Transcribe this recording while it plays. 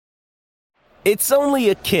It's only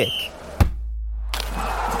a kick,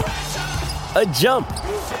 a jump,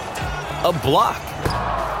 a block.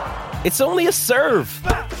 It's only a serve.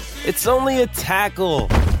 It's only a tackle,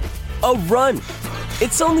 a run.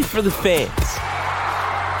 It's only for the fans.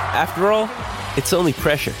 After all, it's only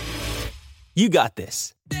pressure. You got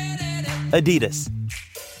this. Adidas.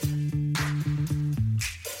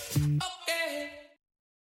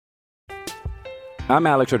 I'm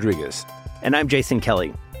Alex Rodriguez. And I'm Jason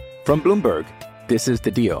Kelly. From Bloomberg, this is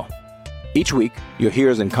The Deal. Each week, you'll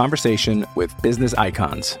hear us in conversation with business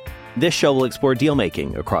icons. This show will explore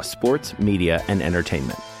deal-making across sports, media, and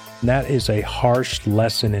entertainment. That is a harsh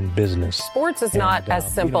lesson in business. Sports is not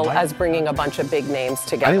as simple as bringing a bunch of big names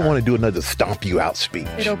together. I didn't want to do another stomp you out speech.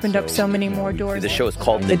 It opened up so many more doors. The show is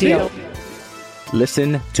called The Deal.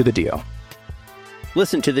 Listen to The Deal.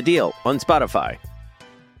 Listen to The Deal on Spotify.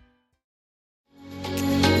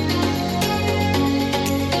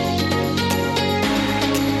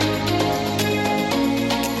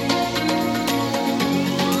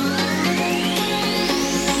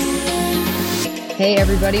 Hey,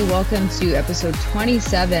 everybody. Welcome to episode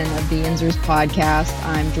 27 of the Yinzers podcast.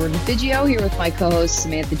 I'm Jordan Figgio here with my co-hosts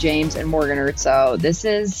Samantha James and Morgan Ertzo. This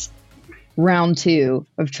is round 2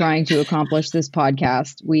 of trying to accomplish this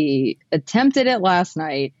podcast. We attempted it last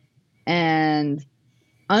night, and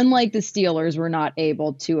unlike the Steelers, we're not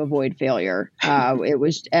able to avoid failure. It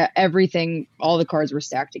was everything, all the cards were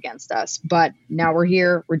stacked against us. But now we're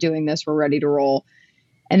here, we're doing this, we're ready to roll.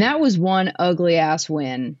 And that was one ugly ass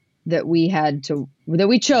win that we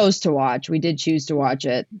chose to watch. We did choose to watch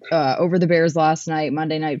it over the Bears last night,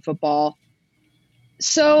 Monday Night Football.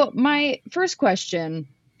 So my first question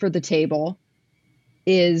for the table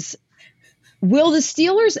is, will the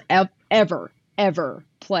Steelers ever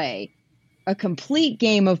play a complete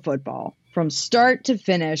game of football from start to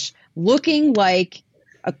finish, looking like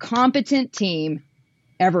a competent team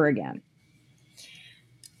ever again?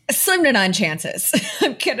 Slim to none chances.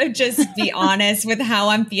 I'm going to just be honest with how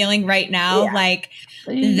I'm feeling right now. Yeah. Like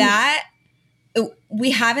that,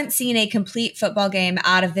 we haven't seen a complete football game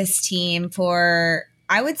out of this team for,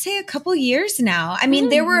 I would say, a couple years now. I mean,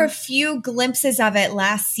 there were a few glimpses of it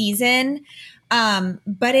last season,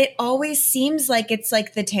 but it always seems like it's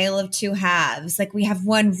like the tale of two halves. Like we have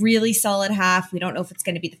one really solid half. We don't know if it's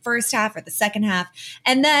going to be the first half or the second half.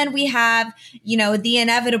 And then we have, the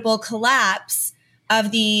inevitable collapse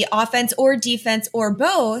of the offense or defense or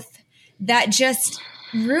both that just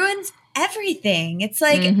ruins everything. It's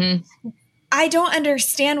like, I don't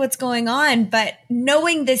understand what's going on, but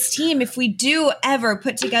knowing this team, if we do ever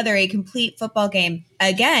put together a complete football game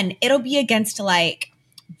again, it'll be against like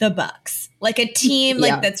the Bucks, like a team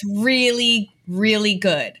that's really, really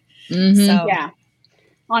good. So yeah,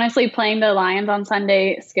 honestly, playing the Lions on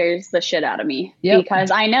Sunday scares the shit out of me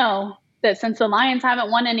because I know that since the Lions haven't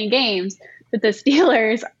won any games, that the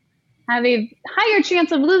Steelers have a higher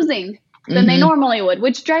chance of losing than they normally would,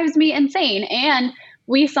 which drives me insane. And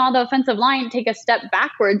we saw the offensive line take a step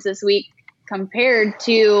backwards this week compared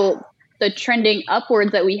to the trending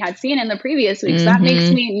upwards that we had seen in the previous weeks. That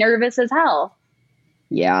makes me nervous as hell.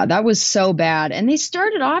 Yeah, that was so bad. And they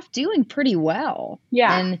started off doing pretty well.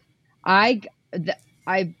 Yeah. And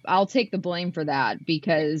I'll take the blame for that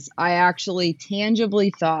because I actually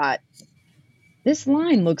tangibly thought this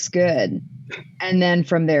line looks good. And then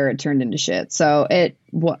from there it turned into shit. So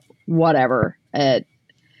whatever. It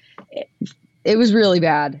was really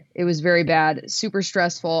bad. It was very bad. Super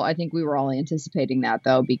stressful. I think we were all anticipating that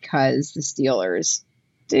though, because the Steelers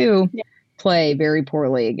do play very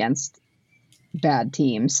poorly against bad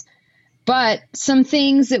teams. But some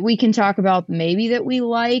things that we can talk about maybe that we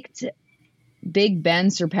liked. Big Ben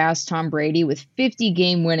surpassed Tom Brady with 50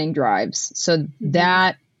 game-winning drives. So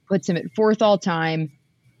that puts him at 4th all time.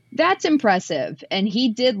 That's impressive. And he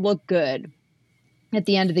did look good at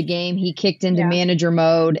the end of the game. He kicked into manager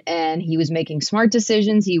mode and he was making smart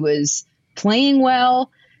decisions. He was playing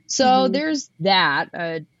well. So there's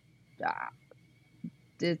that.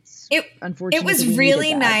 It's unfortunate. It was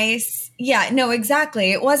really nice. Yeah, no,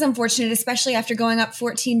 exactly. It was unfortunate, especially after going up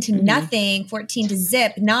 14-0,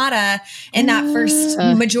 14-0, nada in that first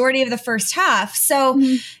majority of the first half. So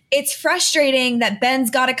it's frustrating that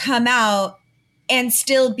Ben's got to come out and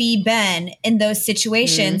still be Ben in those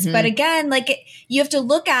situations. But again, you have to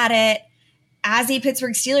look at it as a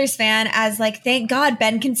Pittsburgh Steelers fan as thank God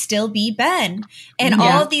Ben can still be Ben. And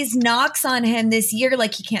all of these knocks on him this year,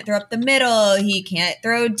 he can't throw up the middle. He can't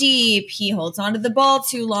throw deep. He holds onto the ball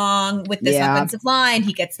too long with this offensive line.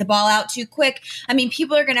 He gets the ball out too quick. I mean,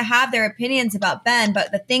 people are going to have their opinions about Ben,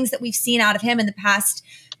 but the things that we've seen out of him in the past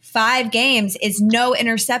 5 games is no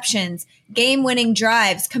interceptions, game-winning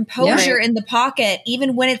drives, composure in the pocket,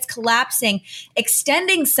 even when it's collapsing,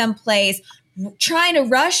 extending some plays, trying to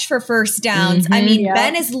rush for first downs. I mean,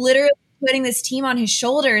 Ben is literally putting this team on his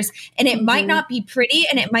shoulders, and it might not be pretty,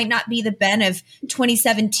 and it might not be the Ben of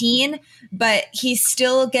 2017, but he's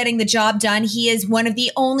still getting the job done. He is one of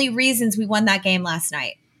the only reasons we won that game last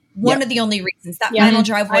night. One of the only reasons. That final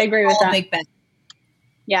drive was all Big Ben.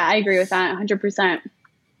 Yeah, I agree with that 100%.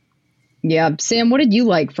 Yeah. Sam, what did you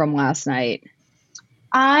like from last night?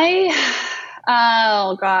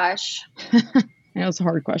 Oh gosh. I know it's a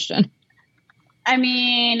hard question. I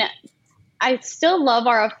mean, I still love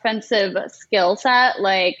our offensive skill set,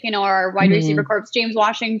 like, you know, our wide receiver corps, James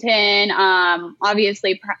Washington,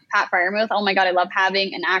 obviously Pat Freiermuth. Oh my God, I love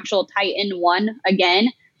having an actual tight end one again,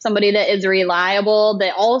 somebody that is reliable,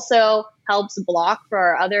 that also helps block for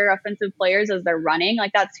our other offensive players as they're running.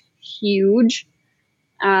 Like, that's huge.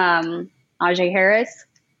 Najee Harris,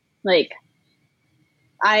 like,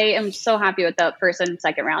 I am so happy with the first and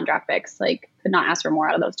second round draft picks. Like, could not ask for more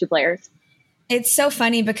out of those 2 players. It's so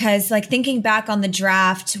funny because, like, thinking back on the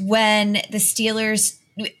draft when the Steelers,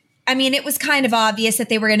 I mean, it was kind of obvious that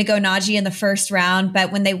they were going to go Najee in the first round,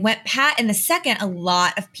 but when they went Pat in the second, a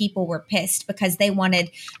lot of people were pissed because they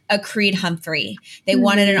wanted a Creed Humphrey. They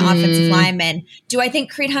wanted an offensive lineman. Do I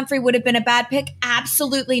think Creed Humphrey would have been a bad pick?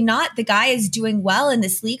 Absolutely not. The guy is doing well in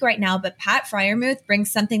this league right now, but Pat Freiermuth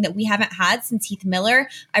brings something that we haven't had since Heath Miller.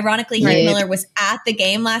 Ironically, Heath Miller was at the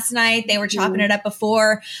game last night. They were chopping it up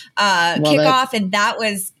before kickoff, and that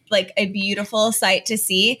was like a beautiful sight to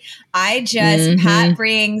see. Pat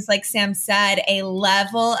brings, like Sam said, a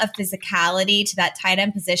level of physicality to that tight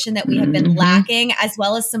end position that we have been lacking, as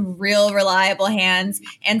well as some real reliable hands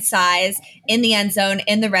and size in the end zone,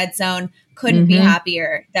 in the red zone. Couldn't be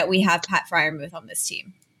happier that we have Pat Freiermuth on this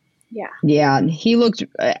team. Yeah. Yeah. He looked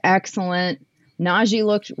excellent. Najee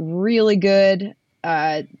looked really good.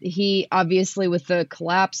 He obviously, with the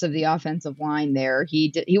collapse of the offensive line there,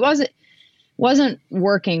 he wasn't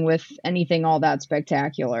working with anything all that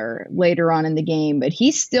spectacular later on in the game, but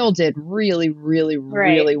he still did really, really,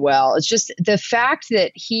 really well. It's just the fact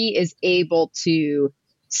that he is able to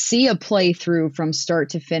see a play through from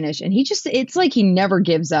start to finish, and it's like he never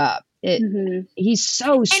gives up. He's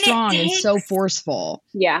so strong and so forceful.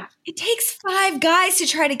 Yeah. It takes 5 guys to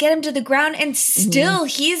try to get him to the ground, and still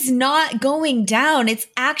he's not going down. It's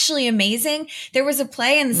actually amazing. There was a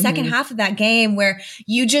play in the second half of that game where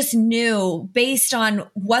you just knew, based on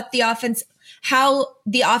how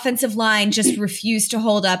the offensive line just refused to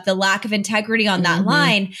hold up, the lack of integrity on that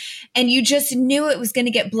line. And you just knew it was going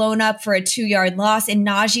to get blown up for a 2-yard loss. And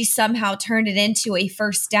Najee somehow turned it into a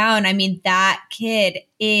first down. I mean, that kid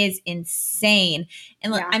is insane.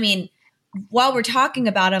 And I mean, while we're talking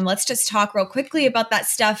about him, let's just talk real quickly about that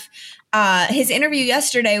stuff. His interview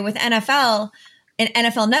yesterday with NFL and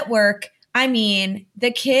NFL Network. I mean,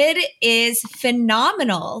 the kid is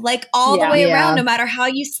phenomenal, like all the way around, no matter how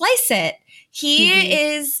you slice it.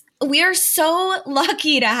 We are so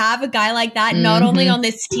lucky to have a guy like that, not only on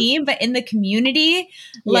this team, but in the community.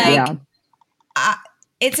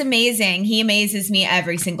 It's amazing. He amazes me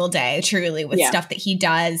every single day, truly, with stuff that he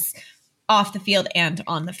does off the field and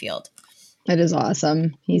on the field. It is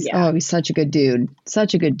awesome. He's such a good dude.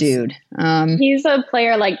 Such a good dude. He's a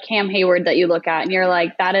player like Cam Hayward that you look at and you're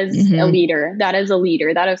like, that is a leader. That is a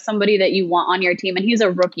leader. That is somebody that you want on your team. And he's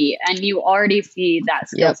a rookie, and you already see that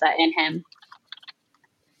skill set in him.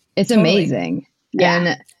 It's amazing. Yeah.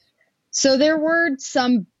 And so there were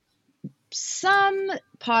some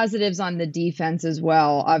positives on the defense as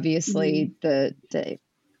well. Obviously,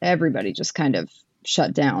 everybody just kind of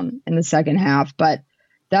shut down in the second half, but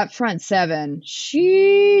that front seven,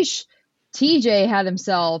 sheesh. TJ had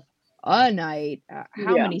himself a night.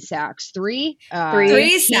 How many sacks? 3?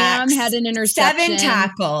 3 sacks. Cam had an interception. 7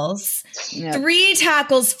 tackles. 3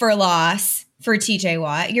 tackles for loss for TJ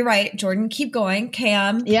Watt. You're right, Jordan. Keep going.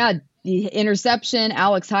 Cam. Yeah. The interception.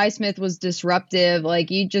 Alex Highsmith was disruptive.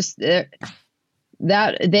 Like, you just they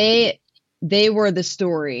were the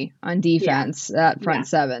story on defense. That front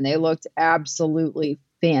seven. They looked absolutely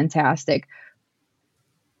fantastic.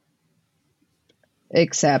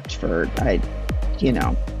 Except for I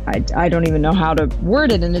don't even know how to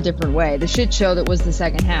word it in a different way. The shit show that was the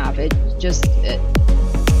second half. Hey,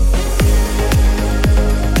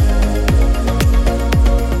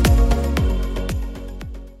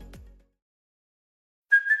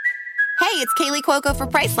 it's Kaylee Cuoco for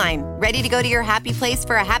Priceline. Ready to go to your happy place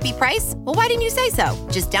for a happy price? Well, why didn't you say so?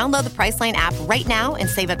 Just download the Priceline app right now and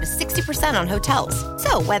save up to 60% on hotels.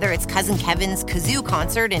 So whether it's Cousin Kevin's Kazoo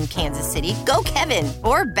Concert in Kansas City, go Kevin,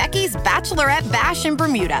 or Becky's Bachelorette Bash in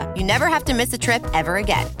Bermuda, you never have to miss a trip ever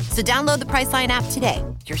again. So download the Priceline app today.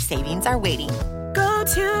 Your savings are waiting. Go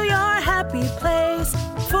to your happy place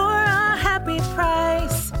for a happy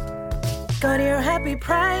price. Go to your happy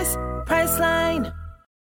price, Priceline.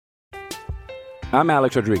 I'm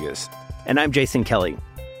Alex Rodriguez. And I'm Jason Kelly.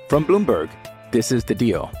 From Bloomberg, this is The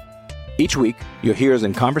Deal. Each week, you'll hear us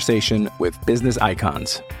in conversation with business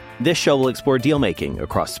icons. This show will explore deal-making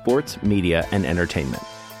across sports, media, and entertainment.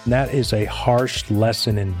 That is a harsh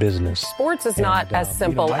lesson in business. Sports is not as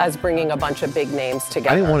simple as bringing a bunch of big names together.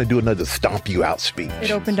 I didn't want to do another stomp you out speech.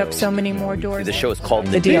 It opened up so many more doors. The show is called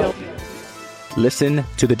The Deal. Listen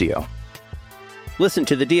to The Deal. Listen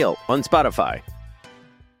to The Deal on Spotify.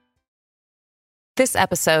 This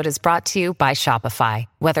episode is brought to you by Shopify.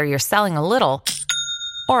 Whether you're selling a little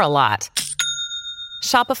or a lot,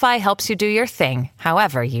 Shopify helps you do your thing,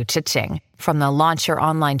 however you cha-ching. From the launch your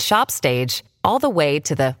online shop stage, all the way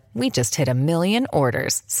to the we just hit 1 million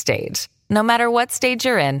orders stage. No matter what stage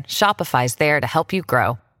you're in, Shopify's there to help you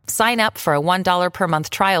grow. Sign up for a $1 per month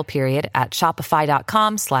trial period at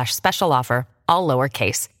shopify.com/special offer, all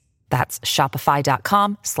lowercase. That's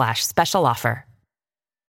shopify.com/special offer.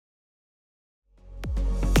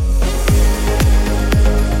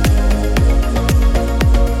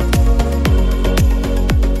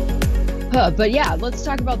 But yeah, let's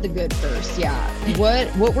talk about the good first. Yeah.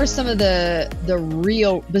 What were some of the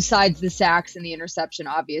real, besides the sacks and the interception,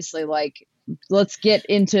 obviously, like, let's get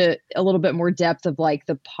into a little bit more depth of like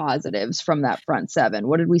the positives from that front seven.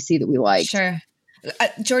 What did we see that we liked? Sure.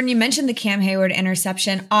 Jordan, you mentioned the Cam Hayward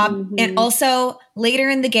interception. And also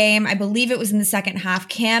later in the game, I believe it was in the second half,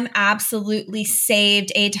 Cam absolutely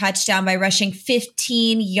saved a touchdown by rushing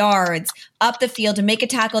 15 yards up the field to make a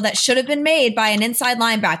tackle that should have been made by an inside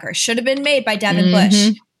linebacker, should have been made by Devin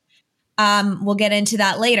Bush. We'll get into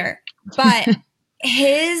that later. But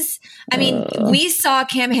we saw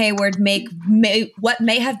Cam Hayward make what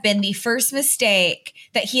may have been the first mistake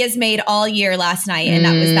that he has made all year last night, and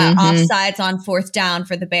that was that offsides on fourth down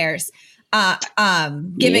for the Bears,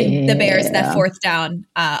 giving the Bears that fourth down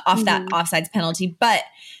off that offsides penalty. But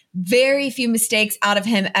very few mistakes out of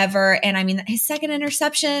him ever. And I mean, his second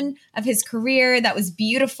interception of his career, that was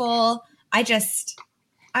beautiful. I'm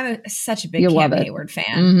such a big Cam Hayward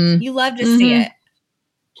fan. You love to see it.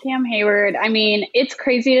 Cam Hayward, I mean, it's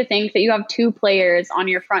crazy to think that you have two players on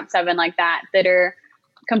your front seven like that are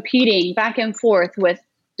competing back and forth with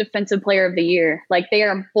Defensive Player of the Year. Like, they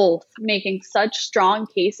are both making such strong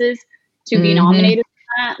cases to be nominated for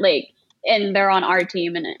that. Like, and they're on our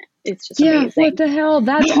team, and it's just amazing. What the hell?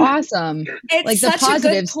 That's awesome. It's like, the such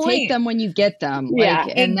positives, a good point. take them when you get them.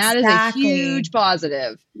 Like, and that is a huge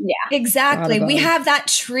positive. Yeah, exactly. We have that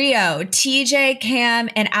trio, TJ, Cam,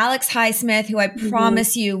 and Alex Highsmith, who I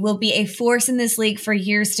promise you will be a force in this league for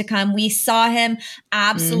years to come. We saw him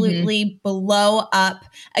absolutely blow up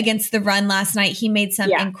against the run last night. He made some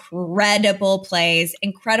incredible plays,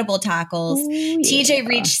 incredible tackles. TJ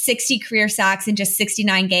reached 60 career sacks in just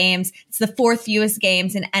 69 games. It's the fourth fewest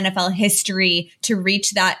games in NFL history to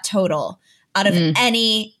reach that total out of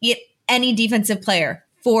any defensive player.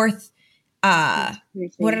 Fourth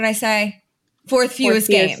what did I say? Fourth fewest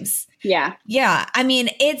games. Yeah. Yeah. I mean,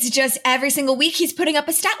 it's just every single week he's putting up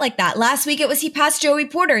a stat like that. Last week it was he passed Joey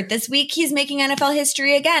Porter. This week he's making NFL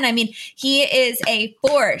history again. I mean, he is a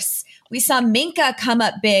force. We saw Minka come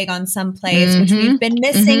up big on some plays, which we've been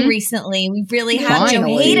missing recently. We really had Joe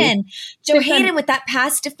Hayden with that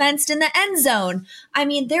pass defensed in the end zone. I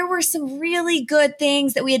mean, there were some really good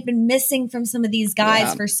things that we had been missing from some of these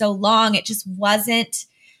guys for so long. It just wasn't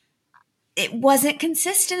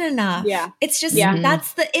consistent enough. Yeah. It's just,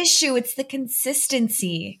 that's the issue. It's the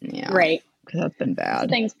consistency. Yeah. Right. That's been bad.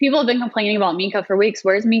 Things people have been complaining about Minka for weeks.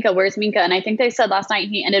 Where's Minka? Where's Minka? And I think they said last night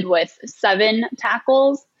he ended with 7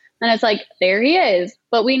 tackles. And it's like, there he is.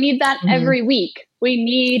 But we need that every week. We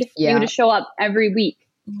need you to show up every week.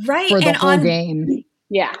 Right. For the whole game.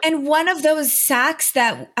 Yeah. And one of those sacks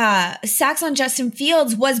on Justin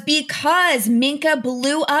Fields was because Minka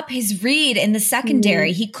blew up his read in the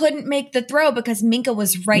secondary. He couldn't make the throw because Minka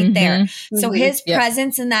was right there. So his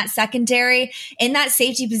presence in that secondary, in that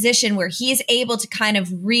safety position where he is able to kind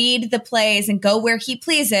of read the plays and go where he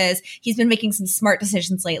pleases, he's been making some smart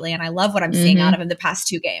decisions lately. And I love what I'm seeing out of him the past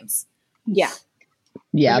 2 games. Yeah.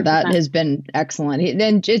 Yeah, 100%. That has been excellent.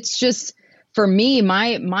 And it's just for me,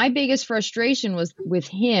 my biggest frustration was with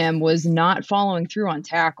him was not following through on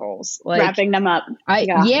tackles, like wrapping them up.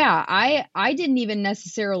 I didn't even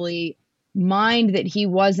necessarily mind that he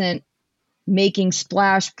wasn't making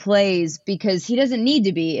splash plays because he doesn't need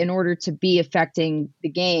to be in order to be affecting the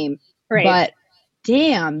game. Right. But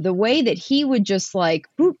damn, the way that he would just like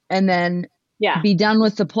boop and then be done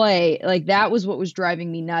with the play, like that was what was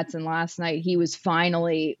driving me nuts. And last night he was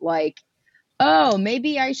finally like, oh,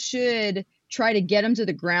 maybe I should try to get him to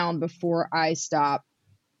the ground before I stop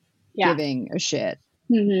giving a shit.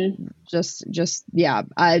 Mm-hmm.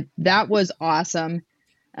 That was awesome.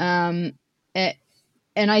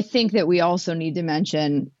 And I think that we also need to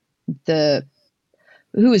mention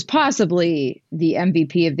who is possibly the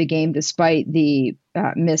MVP of the game, despite the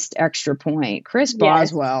missed extra point, Chris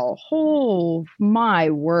Boswell. Oh my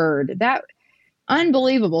word. That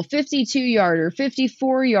unbelievable 52-yarder,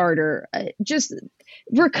 54-yarder, just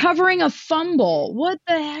recovering a fumble. What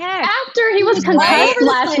the heck? After he was concussed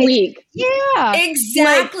last week. Yeah.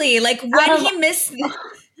 Exactly. Like when he missed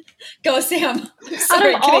Go, Sam.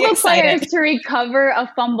 Sorry, out of all the players to recover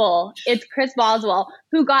a fumble, it's Chris Boswell,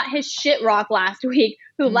 who got his shit rocked last week,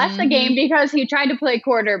 who left the game because he tried to play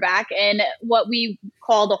quarterback in what we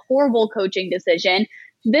called a horrible coaching decision.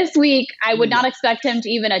 This week, I would not expect him to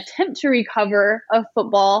even attempt to recover a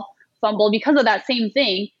football fumble because of that same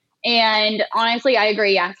thing. And honestly, I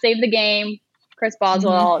agree. Yeah, save the game. Chris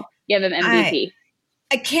Boswell, give him MVP.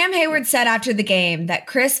 Cam Hayward said after the game that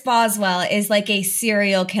Chris Boswell is like a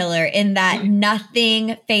serial killer in that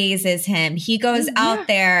nothing phases him. He goes out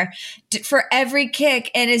there for every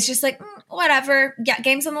kick and is just like, whatever. Yeah,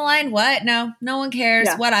 game's on the line. What? No one cares.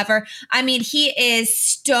 Yeah. Whatever. I mean, he is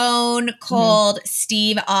stone cold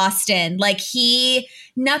Steve Austin. Like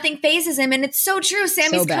nothing phases him. And it's so true.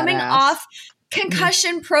 Sammy's coming off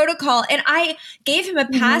concussion protocol. And I gave him a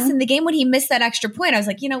pass in the game when he missed that extra point. I was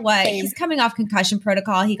like, you know what? He's coming off concussion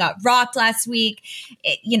protocol. He got rocked last week.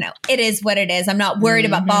 It is what it is. I'm not worried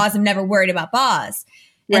about Boz. I'm never worried about Boz.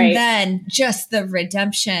 Right. And then just the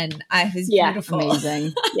redemption. Was beautiful.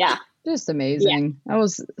 Amazing. Just amazing. That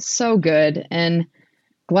was so good. And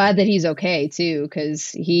glad that he's okay too. Cause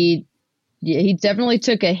he definitely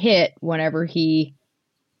took a hit whenever he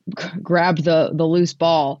grabbed the loose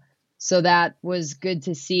ball. So that was good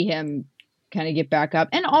to see him kind of get back up.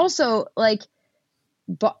 And also, like,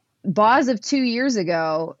 Boz of 2 years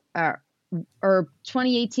ago, or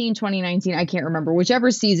 2018, 2019, I can't remember, whichever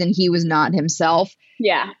season he was not himself.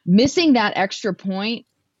 Yeah. Missing that extra point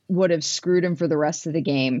would have screwed him for the rest of the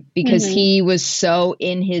game because he was so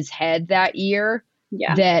in his head that year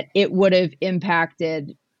that it would have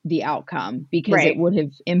impacted the outcome because it would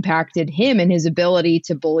have impacted him and his ability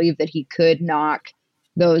to believe that he could knock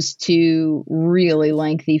those two really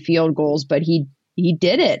lengthy field goals, but he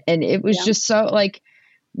did it. And it was just so like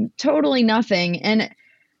totally nothing. And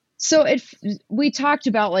so we talked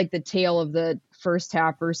about like the tale of the first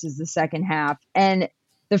half versus the second half. And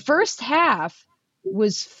the first half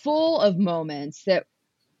was full of moments that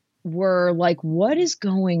were like, what is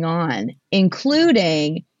going on?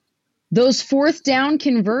 Including those fourth down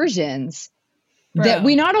conversions that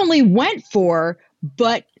we not only went for,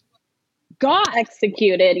 but got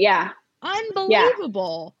executed.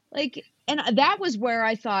 Unbelievable. Like, and that was where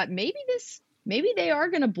I thought maybe they are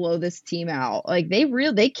going to blow this team out. Like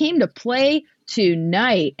they came to play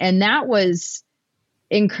tonight, and that was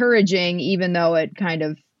encouraging, even though it kind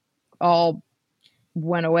of all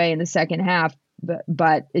went away in the second half.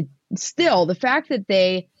 But still, the fact that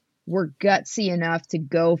they were gutsy enough to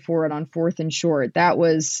go for it on fourth and short, that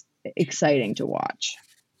was exciting to watch.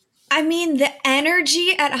 I mean, the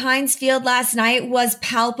energy at Heinz Field last night was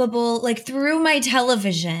palpable, like through my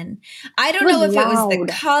television. I don't know if it was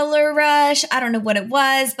the color rush. I don't know what it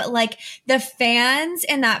was, but like the fans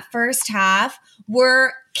in that first half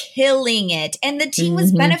were killing it. And the team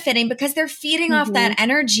was benefiting because they're feeding off that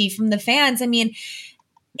energy from the fans. I mean,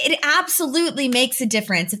 it absolutely makes a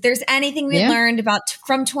difference. If there's anything we learned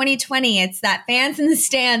from 2020, it's that fans in the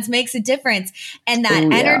stands makes a difference. And that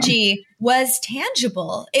energy was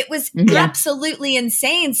tangible. It was absolutely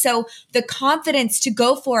insane. So the confidence to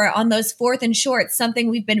go for it on those fourth and shorts, something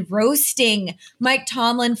we've been roasting Mike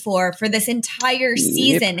Tomlin for this entire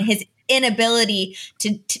season, his inability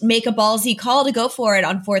to make a ballsy call to go for it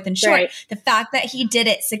on fourth and short. The fact that he did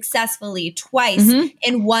it successfully twice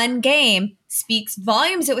in one game speaks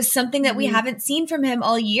volumes. It was something that we haven't seen from him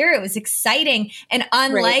all year. It was exciting. And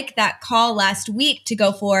unlike that call last week to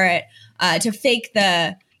go for it, to fake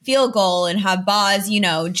the field goal and have Boz,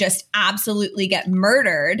 just absolutely get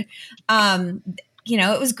murdered.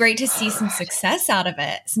 It was great to see some success out of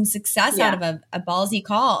it, out of a ballsy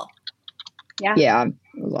call. Yeah, it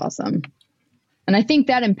was awesome. And I think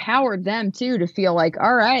that empowered them too to feel like,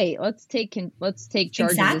 all right, let's take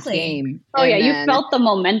charge of this game. Oh yeah, you felt the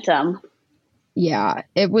momentum. Yeah,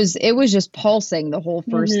 it was just pulsing the whole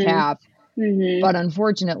first half. But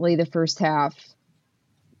unfortunately, the first half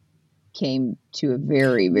came to a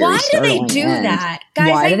very, very Why do they do end. that?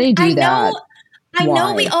 Guys, why do they do that? I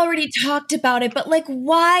know we already talked about it, but like,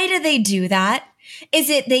 why do they do that? Is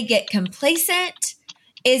it they get complacent?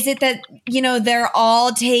 Is it that, they're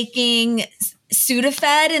all taking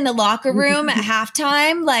Sudafed in the locker room at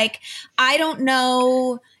halftime? Like, I don't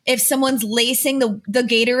know if someone's lacing the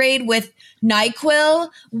Gatorade with NyQuil.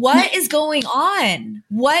 What is going on?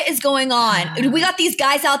 What is going on? We got these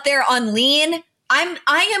guys out there on lean.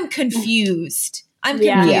 I am confused. I'm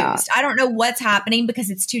confused. Yeah. I don't know what's happening because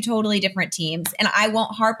it's two totally different teams, and I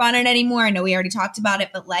won't harp on it anymore. I know we already talked about it,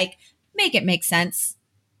 but like, make it make sense.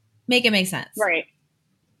 Make it make sense.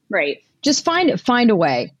 Right. Just find a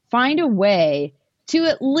way. Find a way to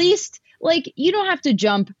at least, like, you don't have to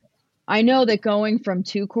jump. I know that going from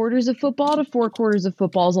 2 quarters of football to 4 quarters of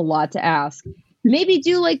football is a lot to ask. Maybe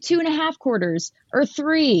do like 2.5 quarters or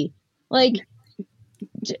 3. Like,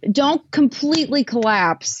 don't completely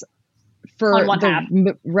collapse for on one half.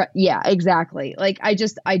 Yeah, exactly. Like, I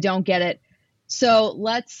don't get it. So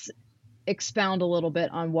let's expound a little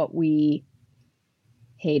bit on what we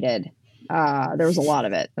hated. There was a lot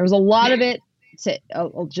of it.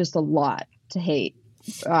 Just a lot to hate.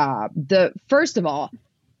 First of all,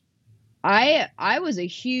 I was a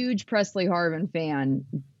huge Presley Harvin fan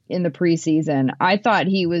in the preseason. I thought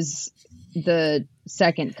he was the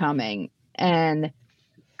second coming, and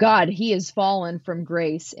God, he has fallen from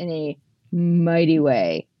grace in a mighty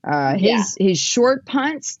way. His short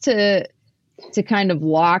punts to kind of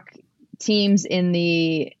lock teams in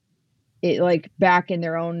back in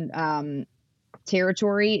their own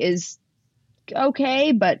territory is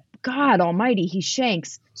okay, but God almighty, he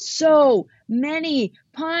shanks so many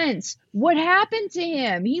punts. What happened to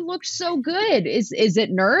him? He looked so good. Is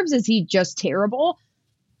it nerves? Is he just terrible?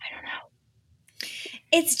 I don't know.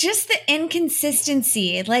 It's just the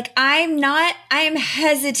inconsistency. Like, I am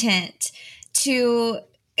hesitant to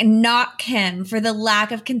knock him for the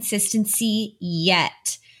lack of consistency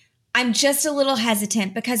yet. I'm just a little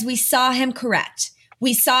hesitant because we saw him correct.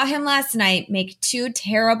 We saw him last night make 2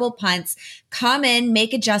 terrible punts, come in,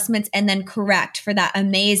 make adjustments, and then correct for that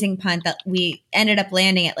amazing punt that we ended up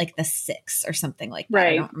landing at like the 6 or something like that.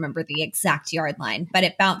 Right. I don't remember the exact yard line, but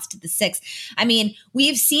it bounced to the 6. I mean,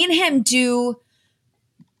 we've seen him do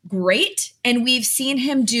great, and we've seen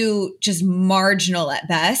him do just marginal at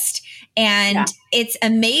best. And it's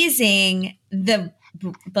amazing the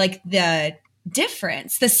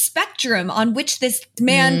difference, the spectrum on which this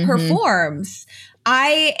man performs.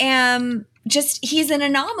 He's an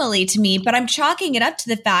anomaly to me, but I'm chalking it up to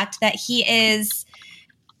the fact that he's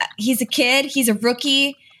a kid, he's a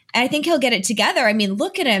rookie, and I think he'll get it together. I mean,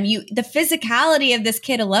 look at him. The physicality of this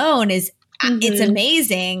kid alone is it's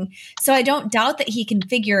amazing. So I don't doubt that he can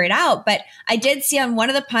figure it out, but I did see on one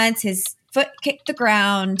of the punts, his foot kicked the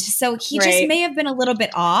ground. So he just may have been a little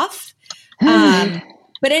bit off.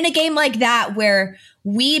 But in a game like that, where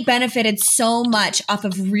we benefited so much off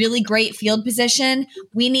of really great field position,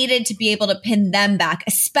 we needed to be able to pin them back,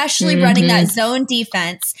 especially running that zone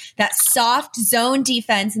defense, that soft zone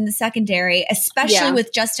defense in the secondary, especially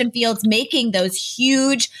with Justin Fields making those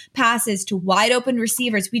huge passes to wide open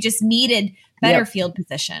receivers. We just needed better field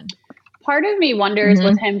position. Part of me wonders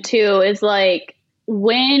with him too, is like,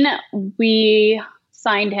 when we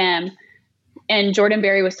signed him and Jordan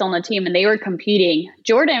Berry was still on the team and they were competing,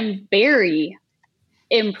 Jordan Berry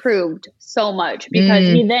improved so much because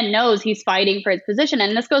he then knows he's fighting for his position.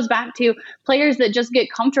 And this goes back to players that just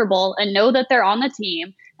get comfortable and know that they're on the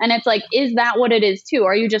team. And it's like, is that what it is too?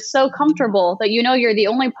 Are you just so comfortable that you know you're the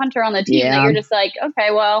only punter on the team that you're just like,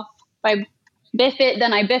 okay, well, if I biff it,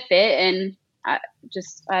 then I biff it. And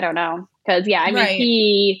I don't know. Because, I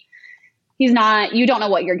mean, he's not, you don't know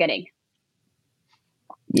what you're getting.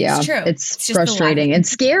 Yeah, it's true. It's frustrating and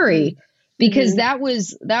scary because that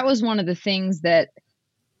was one of the things that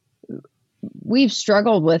we've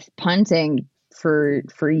struggled with punting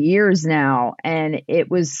for years now. And it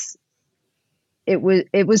was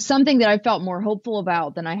something that I felt more hopeful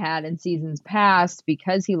about than I had in seasons past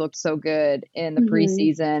because he looked so good in the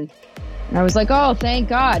preseason. And I was like, oh, thank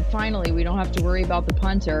God. Finally, we don't have to worry about the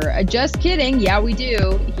punter. Just kidding. Yeah, we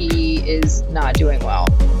do. He is not doing well.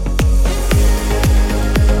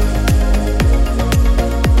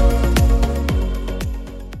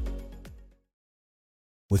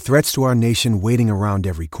 With threats to our nation waiting around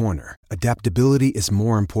every corner, adaptability is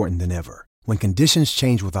more important than ever. When conditions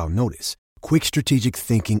change without notice, quick strategic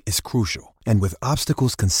thinking is crucial. And with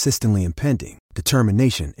obstacles consistently impending,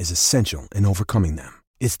 determination is essential in overcoming them.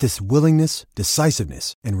 It's this willingness,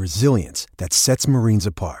 decisiveness, and resilience that sets Marines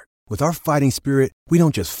apart. With our fighting spirit, we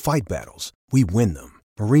don't just fight battles, we win them.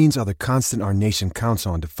 Marines are the constant our nation counts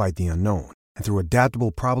on to fight the unknown. And through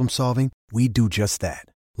adaptable problem solving, we do just that.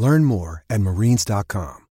 Learn more at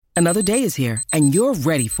marines.com. Another day is here, and you're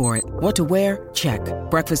ready for it. What to wear? Check.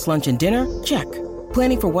 Breakfast, lunch, and dinner? Check.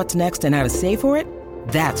 Planning for what's next and how to save for it?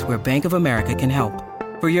 That's where Bank of America can help.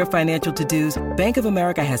 For your financial to-dos, Bank of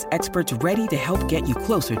America has experts ready to help get you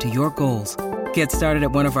closer to your goals. Get started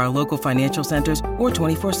at one of our local financial centers or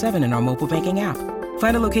 24/7 in our mobile banking app.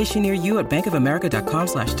 Find a location near you at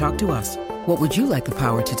bankofamerica.com/talktous. What would you like the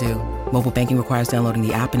power to do? Mobile banking requires downloading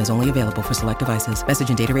the app and is only available for select devices. Message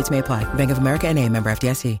and data rates may apply. Bank of America N.A., member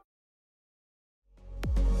FDIC.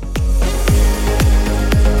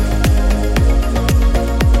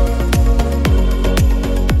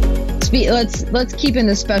 Let's keep in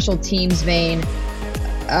the special teams vein.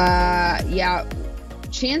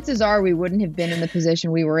 Chances are we wouldn't have been in the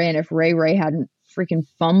position we were in if Ray hadn't freaking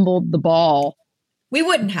fumbled the ball. We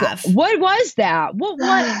wouldn't have. What was that? What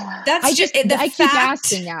was? That's I keep fact,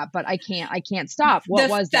 asking that, but I can't stop. What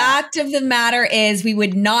was that? The fact of the matter is, we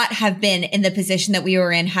would not have been in the position that we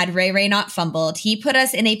were in had Ray not fumbled. He put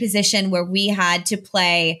us in a position where we had to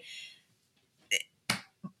play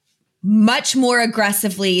much more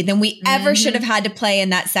aggressively than we ever should have had to play in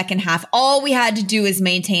that second half. All we had to do is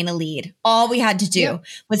maintain a lead. All we had to do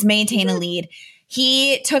was maintain a lead.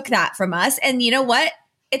 He took that from us. And you know what?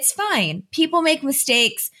 It's fine. People make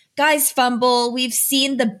mistakes. Guys fumble. We've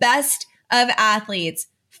seen the best of athletes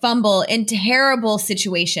fumble in terrible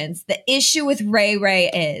situations. The issue with Ray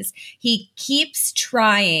is he keeps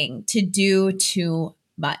trying to do too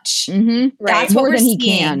much. That's what more we're than he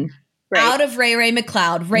seeing. can. Right. Out of Ray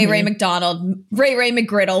McLeod, Ray McDonald, Ray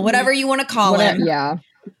McGriddle, whatever you want to call him. Yeah.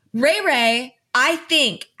 Ray, I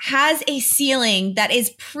think, has a ceiling that is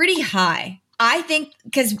pretty high. I think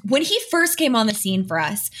because when he first came on the scene for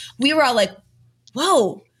us, we were all like,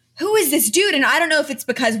 whoa, who is this dude? And I don't know if it's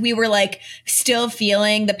because we were like still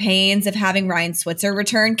feeling the pains of having Ryan Switzer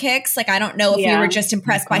return kicks. Like, I don't know if we were just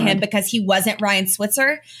impressed by him because he wasn't Ryan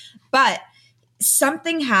Switzer, but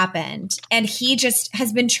something happened and he just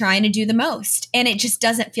has been trying to do the most and it just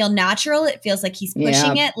doesn't feel natural. It feels like he's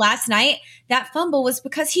pushing it. Last night, that fumble was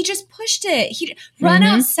because he just pushed it. He run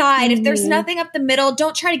outside. If there's nothing up the middle,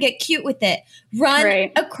 don't try to get cute with it. Run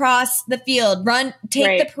across the field,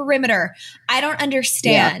 take the perimeter. I don't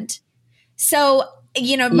understand. So,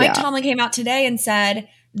 Mike Tomlin came out today and said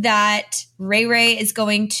that Ray is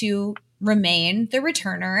going to remain the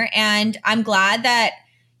returner. And I'm glad that,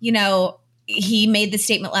 he made the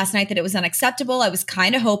statement last night that it was unacceptable. I was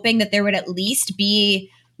kind of hoping that there would at least be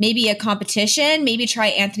maybe a competition, maybe try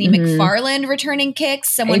Anthony McFarland returning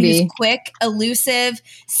kicks, someone who's quick, elusive,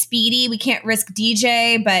 speedy. We can't risk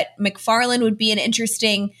DJ, but McFarland would be an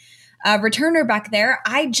interesting returner back there.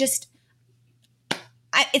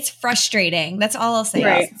 It's frustrating. That's all I'll say.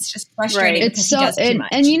 Right. It's just frustrating because he does too much.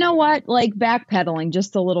 And you know what? Like, backpedaling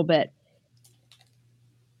just a little bit.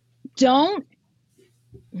 Don't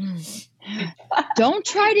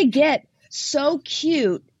try to get so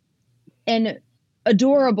cute and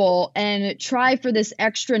adorable and try for this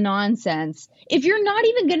extra nonsense if you're not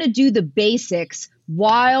even going to do the basics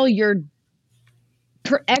while you're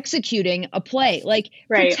executing a play. Like,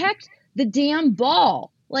 protect the damn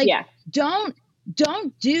ball. Like, don't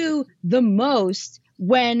do the most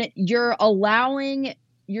when you're allowing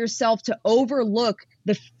yourself to overlook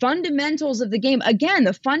the fundamentals of the game. Again,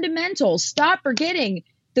 the fundamentals. Stop forgetting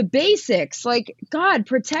the basics. Like, God,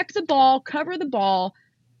 protect the ball, cover the ball.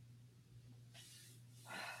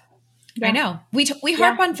 I know. We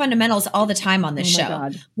harp on fundamentals all the time on this show.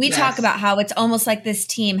 God. We talk about how it's almost like this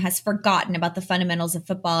team has forgotten about the fundamentals of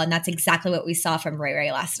football, and that's exactly what we saw from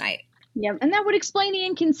Ray last night. Yep. And that would explain the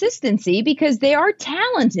inconsistency because they are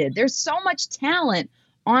talented. There's so much talent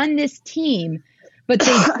on this team, but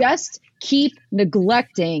they just keep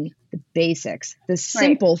neglecting the basics, the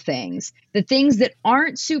simple things, the things that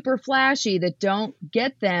aren't super flashy, that don't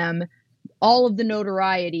get them all of the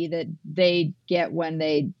notoriety that they get when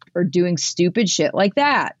they are doing stupid shit like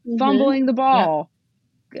that, fumbling the ball.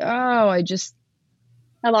 Yep. Oh, I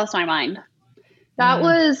lost my mind. That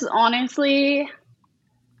was honestly,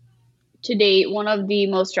 to date, one of the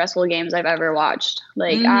most stressful games I've ever watched.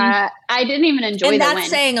 Like, I didn't even enjoy the win. And that's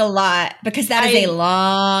saying a lot because that is a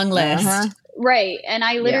long list. Right. And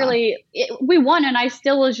I literally, we won and I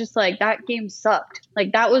still was just like, that game sucked.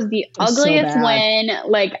 Like that was the ugliest win.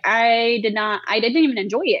 Like I didn't even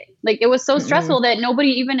enjoy it. Like it was so stressful that nobody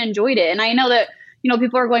even enjoyed it. And I know that,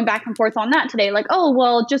 people are going back and forth on that today. Like, oh,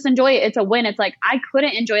 well, just enjoy it. It's a win. It's like, I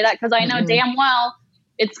couldn't enjoy that because I know damn well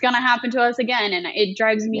it's going to happen to us again. And it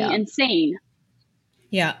drives me insane.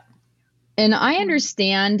 Yeah. And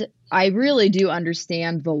I really do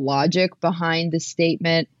understand the logic behind the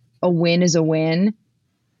statement, a win is a win.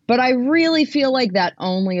 But I really feel like that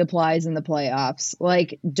only applies in the playoffs.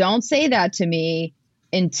 Like, don't say that to me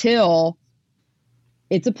until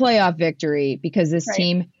it's a playoff victory, because this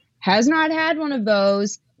team has not had one of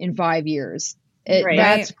those in 5 years.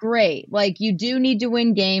 That's great. Like, you do need to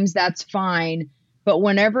win games. That's fine. But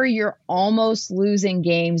whenever you're almost losing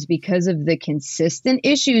games because of the consistent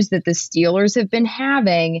issues that the Steelers have been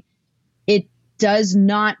having, it does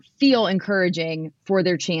not feel encouraging for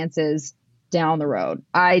their chances down the road.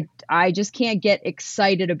 I just can't get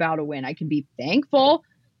excited about a win. I can be thankful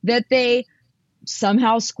that they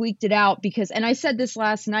somehow squeaked it out and I said this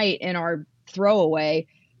last night in our throwaway,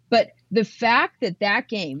 but the fact that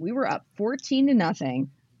game, we were up 14-0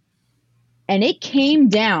 and it came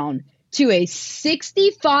down to a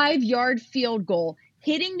 65-yard field goal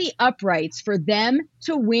hitting the uprights for them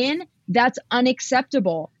to win, that's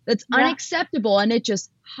unacceptable. That's unacceptable. And it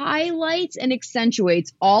just highlights and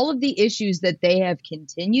accentuates all of the issues that they have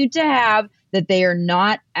continued to have that they are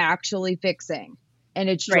not actually fixing. And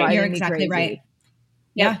it's driving me crazy. Right.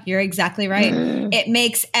 Yeah, you're exactly right. It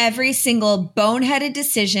makes every single boneheaded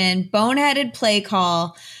decision, boneheaded play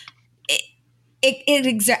call,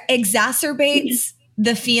 it exacerbates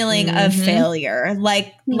the feeling of failure.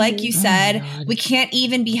 Like you said, we can't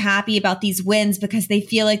even be happy about these wins because they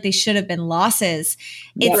feel like they should have been losses.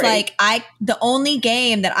 It's like the only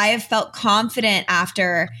game that I have felt confident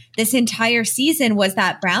after this entire season was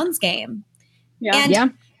that Browns game.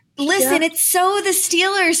 Listen, it's so the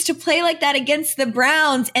Steelers to play like that against the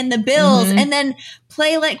Browns and the Bills and then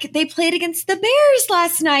play like they played against the Bears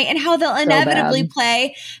last night and how they'll inevitably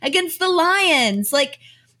play against the Lions. Like,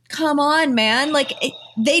 come on, man. Like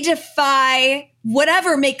they defy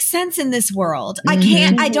whatever makes sense in this world.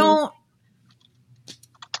 I don't.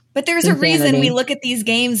 But there's a reason we look at these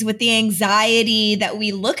games with the anxiety that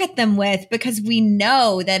we look at them with, because we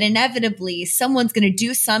know that inevitably someone's going to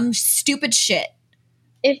do some stupid shit.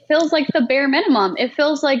 It feels like the bare minimum. It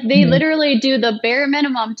feels like they literally do the bare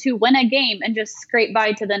minimum to win a game and just scrape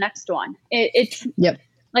by to the next one. It's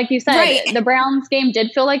like you said, the Browns game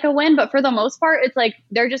did feel like a win, but for the most part, it's like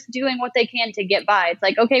they're just doing what they can to get by. It's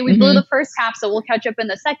like, okay, we blew the first half, so we'll catch up in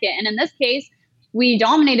the second. And in this case, we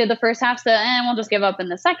dominated the first half, so we'll just give up in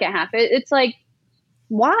the second half. It's like,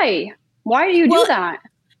 why? Why do you do that?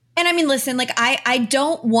 And I mean, listen, like I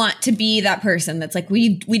don't want to be that person that's like,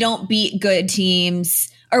 we don't beat good teams,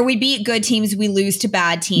 or we beat good teams, we lose to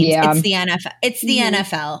bad teams. Yeah. It's the NFL. It's the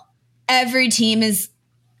NFL. Every team is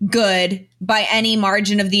good by any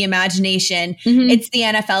margin of the imagination. It's the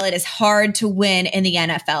NFL. It is hard to win in the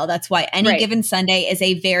NFL. That's why any given Sunday is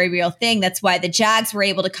a very real thing. That's why the Jags were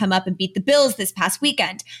able to come up and beat the Bills this past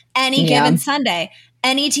weekend. Any given Sunday,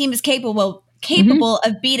 any team is capable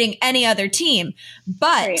of beating any other team.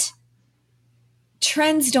 But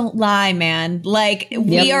trends don't lie, man. Like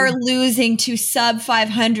we are losing to sub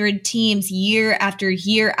 500 teams year after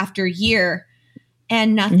year after year,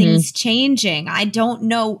 and nothing's changing. I don't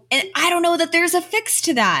know. And I don't know that there's a fix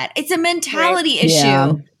to that. It's a mentality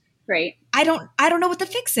issue. Right. I don't know what the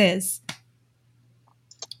fix is.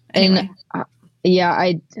 Anyway.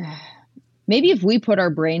 And maybe if we put our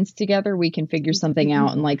brains together, we can figure something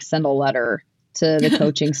out and like send a letter to the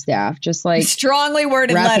coaching staff, just like strongly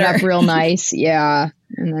worded wrap letter. it up real nice. Yeah.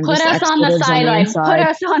 And then put us on the sideline. Put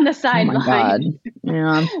us on the sideline. Oh my God.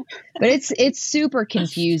 Yeah. But it's super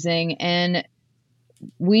confusing. And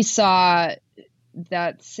we saw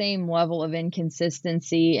that same level of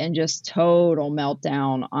inconsistency and just total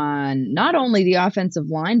meltdown on not only the offensive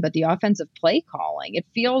line, but the offensive play calling. It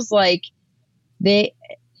feels like they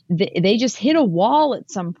just hit a wall at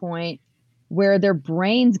some point where their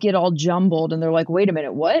brains get all jumbled and they're like, wait a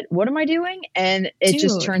minute, what am I doing? And it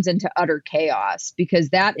just turns into utter chaos, because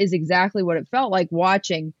that is exactly what it felt like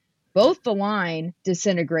watching both the line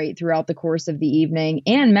disintegrate throughout the course of the evening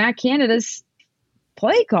and Matt Canada's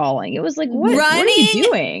play calling. It was like, what are you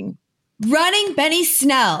doing? Running Benny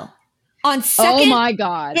Snell on second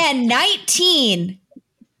and 19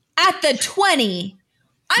 at the 20.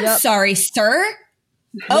 I'm sorry, sir.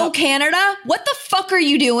 Oh, Canada, what the fuck are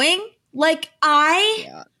you doing? Like,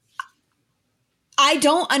 I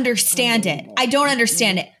don't understand it. I don't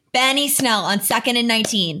understand it. Benny Snell on second and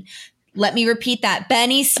 19. Let me repeat that.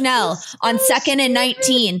 Benny Snell on 2nd and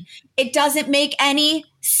 19. It doesn't make any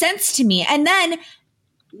sense to me. And then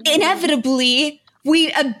inevitably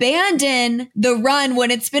we abandon the run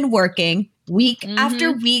when it's been working week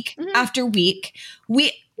after week after week.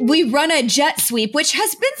 We run a jet sweep, which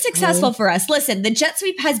has been successful for us. Listen, the jet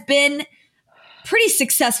sweep has been pretty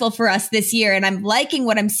successful for us this year, and I'm liking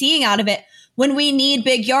what I'm seeing out of it. When we need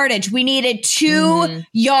big yardage, we needed 2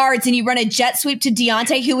 yards, and you run a jet sweep to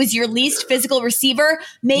Deontay, who is your least physical receiver.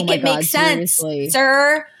 Make sense,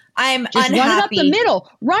 sir. I'm just unhappy. Run it up the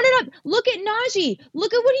middle. Run it up. Look at Najee.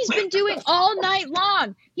 Look at what he's been doing all night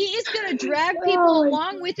long. He is going to drag people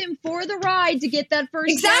along with him for the ride to get that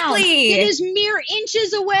first down. It is mere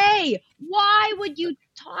inches away. Why would you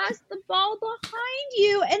toss the ball behind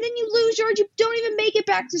you and then you lose yards? You don't even make it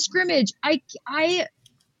back to scrimmage.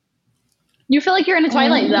 You feel like you're in a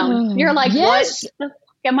Twilight Zone. You're like, what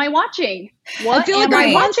am I watching? What I feel like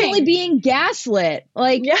I'm constantly being gaslit.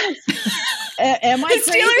 Like, yes. Am I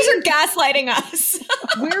crazy? The Steelers are gaslighting us.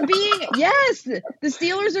 The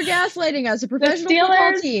Steelers are gaslighting us. A professional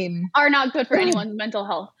football team are not good for anyone's mental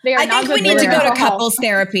health. They are I not think good we need for to go to health. couples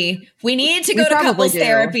therapy. We need to go to couples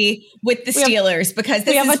therapy with the Steelers because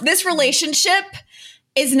this relationship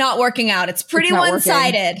is not working out. It's pretty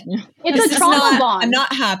one-sided. It's a trauma bond. I'm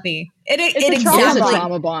not happy. It's a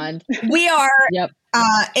trauma bond. We are. Yep.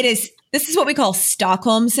 This is what we call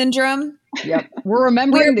Stockholm syndrome. Yep. We're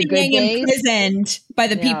remembering the good days. We're being imprisoned by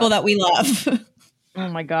the people that we love. Oh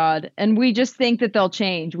my God. And we just think that they'll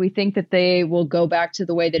change. We think that they will go back to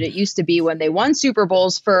the way that it used to be when they won Super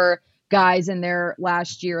Bowls for guys in their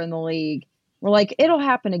last year in the league. We're like, it'll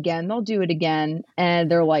happen again. They'll do it again. And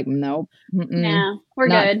they're like, nope. Yeah, we're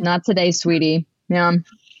good. Not today, sweetie. Yeah.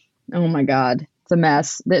 Oh my God. It's a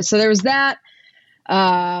mess. So there was that.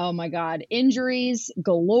 Oh my God. Injuries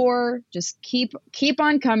galore. Just keep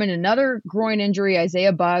on coming. Another groin injury.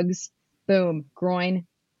 Isaiah Buggs. Boom. Groin.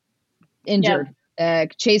 Injured.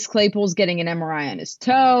 Yep. Chase Claypool's getting an MRI on his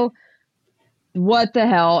toe. What the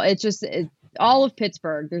hell? It's all of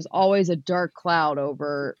Pittsburgh. There's always a dark cloud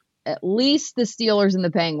over at least the Steelers and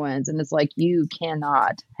the Penguins. And it's like, you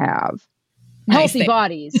cannot have healthy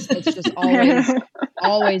bodies. It's just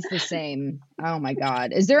always the same. Oh my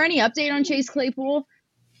God. Is there any update on Chase Claypool?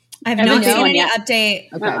 I have not seen any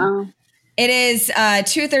update. Okay. It is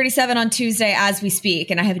 2:37 on Tuesday as we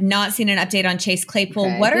speak, and I have not seen an update on Chase Claypool.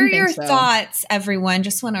 Okay, what are your thoughts, everyone?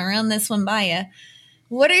 Just want to run this one by you.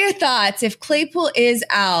 What are your thoughts if Claypool is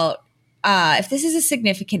out, if this is a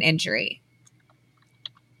significant injury?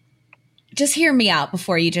 Just hear me out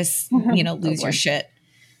before you just, lose your shit.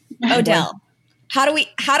 Odell. How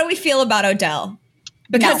do we feel about Odell?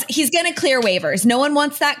 Because he's going to clear waivers. No one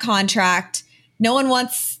wants that contract. No one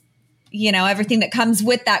wants, everything that comes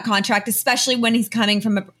with that contract, especially when he's coming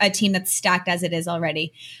from a team that's stacked as it is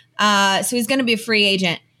already. So he's going to be a free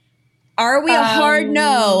agent. Are we a hard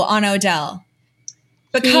no on Odell?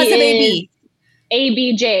 Because of AB?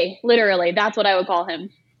 ABJ, literally. That's what I would call him.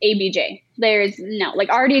 ABJ. There's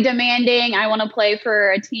already demanding, I want to play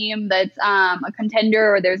for a team that's a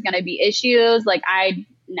contender or there's going to be issues.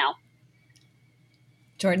 No.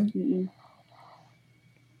 Jordan?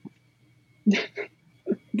 You're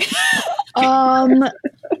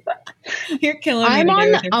killing me. I'm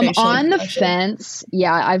on the fence.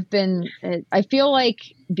 Yeah, I feel like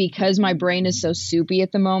because my brain is so soupy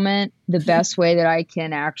at the moment, the best way that I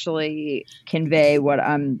can actually convey what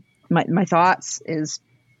my thoughts is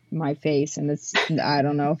my face, and I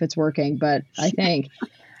don't know if it's working, but I think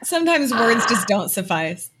sometimes words just don't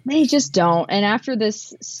suffice. They just don't. And after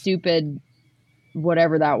this stupid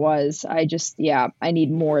whatever that was, I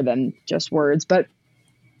need more than just words. But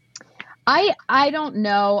I don't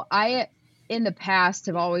know. I in the past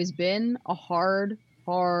have always been a hard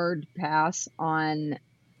pass on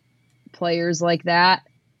players like that,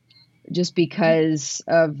 just because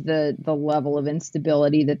of the level of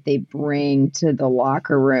instability that they bring to the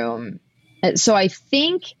locker room. And so I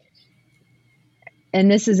think,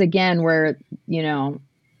 and this is again where,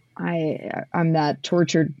 I'm that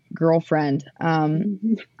tortured girlfriend.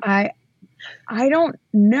 I don't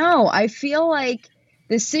know. I feel like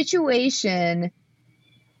the situation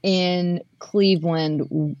in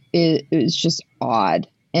Cleveland is just odd,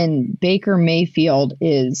 and Baker Mayfield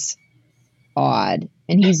is odd,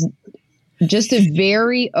 and he's just a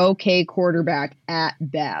very okay quarterback at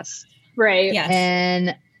best. Right. Yes.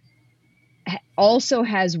 And also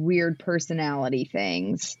has weird personality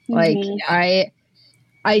things. Like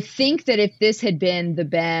I think that if this had been the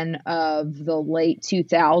Ben of the late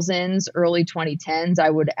 2000s, early 2010s,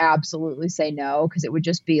 I would absolutely say no, because it would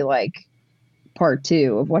just be like part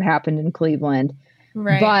two of what happened in Cleveland.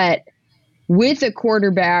 Right. But with a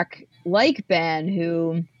quarterback like Ben,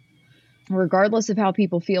 who, regardless of how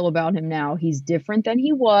people feel about him now, he's different than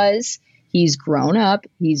he was. He's grown up,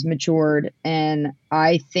 he's matured, and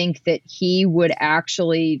I think that he would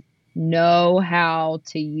actually know how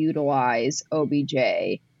to utilize OBJ.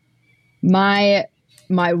 My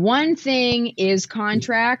one thing is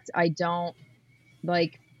contract. I don't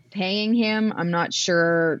like paying him. I'm not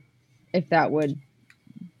sure if that would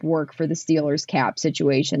work for the Steelers cap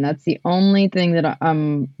situation. That's the only thing that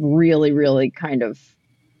I'm really, really kind of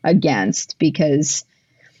against, because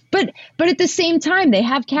but at the same time, they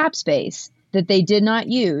have cap space that they did not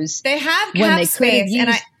use. They have cap space, and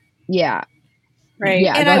right. Yeah, and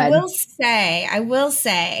go ahead. I will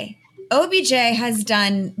say, OBJ has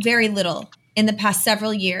done very little in the past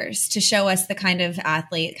several years to show us the kind of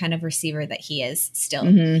athlete, kind of receiver that he is still.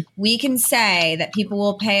 Mm-hmm. We can say that people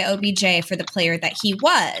will pay OBJ for the player that he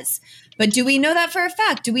was, but do we know that for a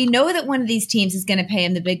fact? Do we know that one of these teams is going to pay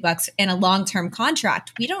him the big bucks in a long-term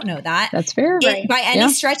contract? We don't know that. That's fair. By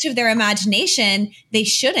any stretch of their imagination, they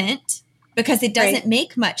shouldn't, because it doesn't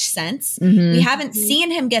make much sense. Mm-hmm. We haven't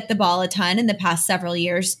seen him get the ball a ton in the past several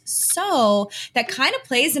years. So that kind of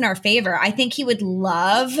plays in our favor. I think he would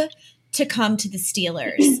love to come to the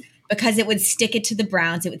Steelers because it would stick it to the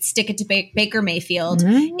Browns. It would stick it to Baker Mayfield.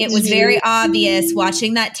 Mm-hmm. It was very obvious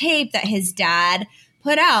watching that tape that his dad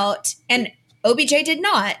put out, and OBJ did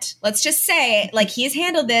not. Let's just say, like, he's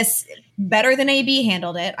handled this better than AB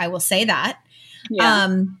handled it. I will say that.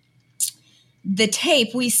 Yeah. The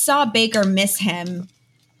tape, we saw Baker miss him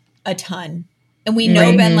a ton. And we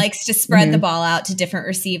know Ben likes to spread the ball out to different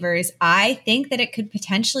receivers. I think that it could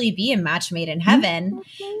potentially be a match made in heaven.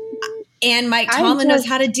 And Mike Tomlin knows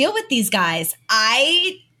how to deal with these guys.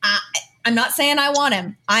 I'm not saying I want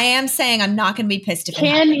him. I am saying I'm not going to be pissed if it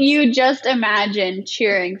happens. Can you just imagine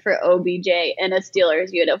cheering for OBJ in a Steelers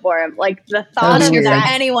uniform? Like, the thought of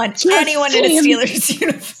that. Anyone in a Steelers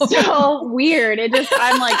uniform. So weird. It just,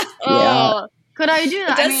 I'm like, oh, could I do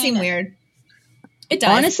that? It does seem weird. It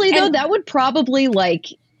does. Honestly, though, that would probably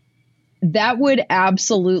that would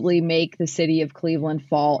absolutely make the city of Cleveland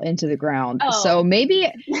fall into the ground. Oh. So maybe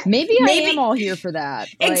I am all here for that.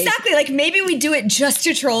 Exactly. Like, maybe we do it just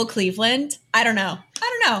to troll Cleveland. I don't know.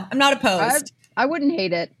 I'm not opposed. I wouldn't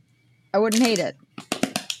hate it.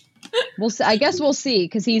 We'll see. I guess we'll see,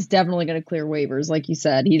 because he's definitely going to clear waivers. Like you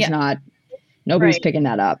said, he's not, nobody's picking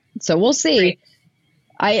that up. So we'll see.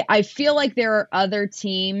 Right. I feel like there are other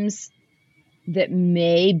teams that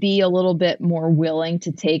may be a little bit more willing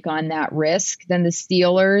to take on that risk than the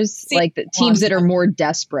Steelers, like the teams that are more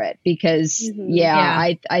desperate, because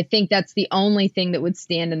I think that's the only thing that would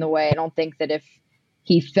stand in the way. I don't think that if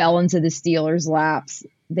he fell into the Steelers' laps,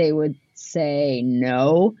 they would say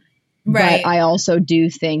no. Right. But I also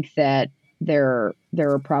do think that there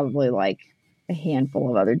are probably like a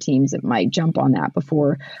handful of other teams that might jump on that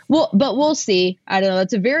before. Well, but we'll see. I don't know.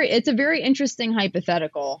 It's a very interesting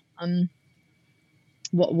hypothetical.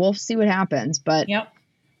 We'll see what happens, but yeah,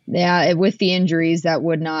 with the injuries, that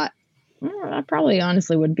would not, that probably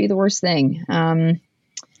honestly would be the worst thing.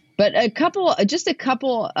 But a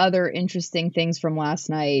couple other interesting things from last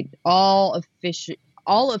night, all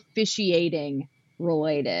officiating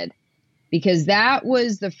related, because that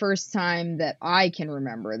was the first time that I can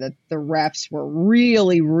remember that the refs were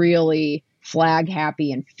really, really flag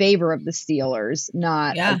happy in favor of the Steelers,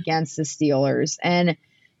 not against the Steelers. And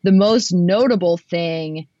the most notable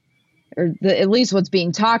thing, or at least what's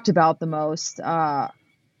being talked about the most,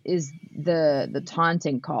 is the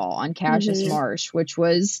taunting call on Cassius Marsh, which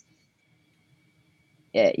was,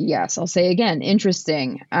 yes, I'll say again,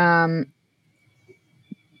 interesting.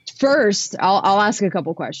 First, I'll ask a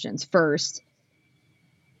couple questions. First,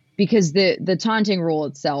 because the taunting rule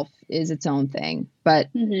itself is its own thing, but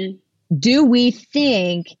do we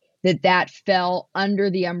think that fell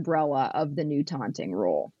under the umbrella of the new taunting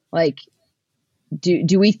rule? Like,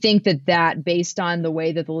 do we think that based on the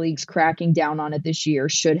way that the league's cracking down on it this year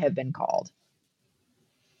should have been called?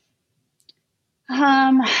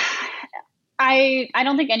 I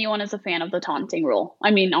don't think anyone is a fan of the taunting rule.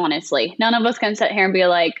 I mean, honestly, none of us can sit here and be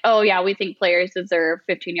like, oh yeah, we think players deserve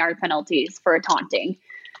 15-yard penalties for taunting.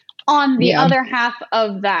 On the other half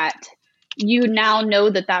of that, you now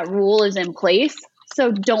know that rule is in place. So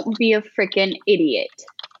don't be a freaking idiot.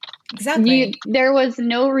 Exactly. There was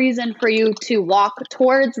no reason for you to walk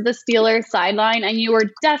towards the Steelers sideline, and you were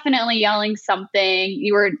definitely yelling something.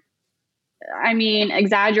 You were,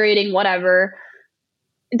 exaggerating, whatever.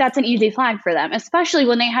 That's an easy flag for them, especially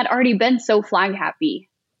when they had already been so flag happy.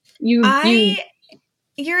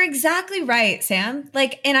 You're exactly right, Sam.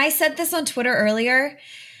 Like, and I said this on Twitter earlier.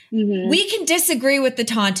 We can disagree with the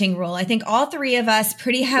taunting rule. I think all three of us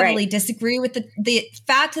pretty heavily disagree with the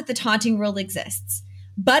fact that the taunting rule exists.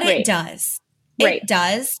 But it does. It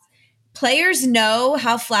does. Players know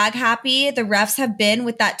how flag happy the refs have been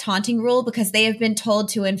with that taunting rule because they have been told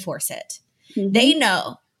to enforce it. They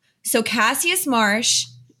know. So Cassius Marsh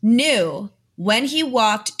knew when he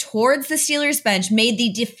walked towards the Steelers bench, made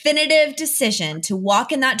the definitive decision to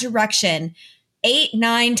walk in that direction 8,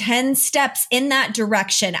 9, 10 steps in that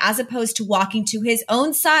direction, as opposed to walking to his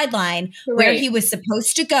own sideline where he was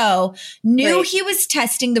supposed to go, knew he was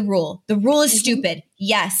testing the rule. The rule is stupid.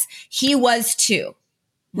 Yes, he was too.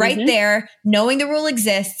 Right there, knowing the rule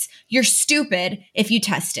exists, you're stupid if you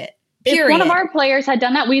test it. Period. If one of our players had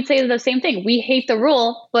done that, we'd say the same thing. We hate the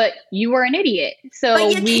rule, but you were an idiot. So but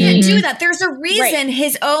you can't do that. There's a reason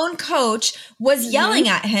his own coach was yelling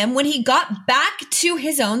at him when he got back to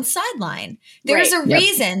his own sideline. There's a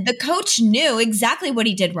reason. The coach knew exactly what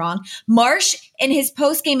he did wrong. Marsh, in his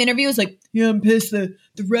post-game interview, was like, yeah, I'm pissed. The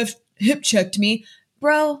ref hip checked me.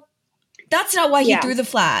 Bro, that's not why he threw the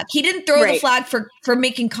flag. He didn't throw the flag for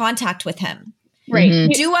making contact with him. Right.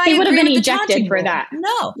 Do I he would have agree been with the ejected taunting for rule? that.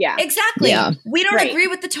 No. Yeah. Exactly. Yeah. We don't agree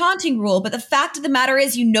with the taunting rule, but the fact of the matter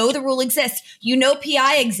is, you know, the rule exists. You know,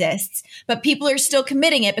 PI exists, but people are still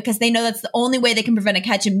committing it because they know that's the only way they can prevent a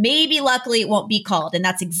catch. And maybe luckily it won't be called. And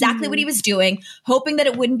that's exactly what he was doing, hoping that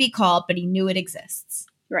it wouldn't be called, but he knew it exists.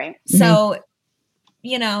 Right. So,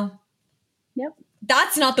 you know,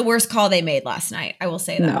 that's not the worst call they made last night. I will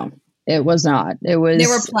say that. No, it was not. It was. There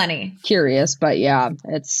were plenty. Curious, but yeah,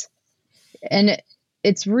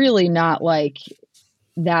 it's really not like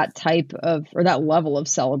that type of, or that level of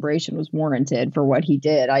celebration was warranted for what he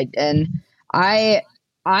did.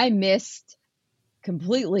 I missed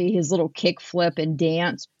completely his little kick flip and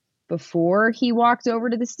dance before he walked over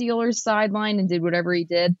to the Steelers sideline and did whatever he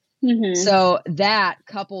did. So that,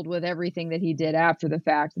 coupled with everything that he did after the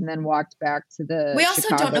fact and then walked back to the we also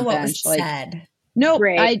Chicago don't know bench, what was said. No,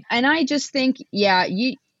 I just think,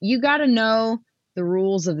 you got to know the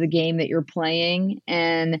rules of the game that you're playing.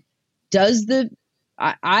 And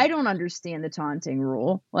I don't understand the taunting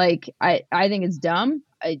rule. Like, I think it's dumb.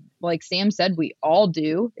 Like Sam said, we all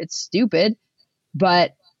do. It's stupid,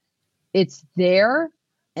 but it's there.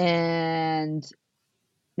 And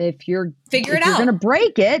if you're going to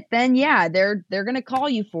break it, then they're going to call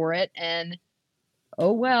you for it. And,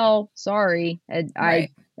 oh, well, sorry. I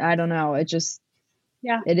don't know. It just,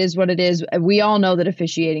 it is what it is. We all know that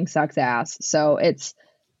officiating sucks ass. So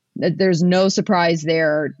there's no surprise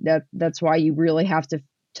there. That's why you really have to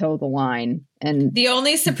toe the line. And the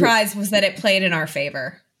only surprise was that it played in our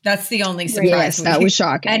favor. That's the only surprise. Yes, that was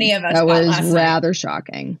shocking. Any of us that was rather night.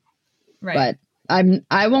 Shocking. Right. But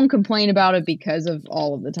I won't complain about it because of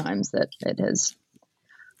all of the times that it has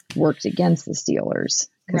worked against the Steelers,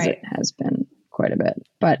 because it has been quite a bit.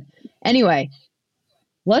 But anyway,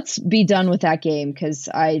 let's be done with that game, because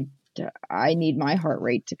I need my heart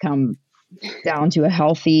rate to come down to a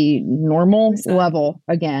healthy, normal level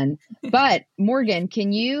again. But Morgan,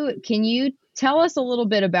 can you tell us a little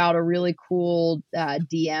bit about a really cool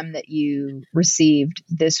DM that you received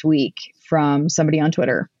this week from somebody on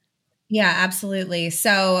Twitter? Yeah, absolutely.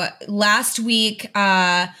 So last week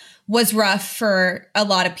was rough for a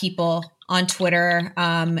lot of people on Twitter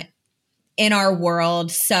in our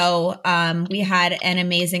world. So we had an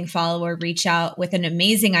amazing follower reach out with an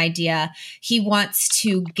amazing idea. He wants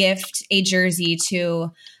to gift a jersey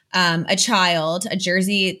to a child, a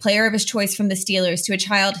jersey player of his choice from the Steelers, to a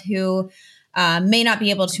child who may not be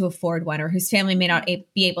able to afford one, or whose family may not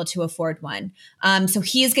be able to afford one. So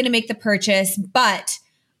he is going to make the purchase, but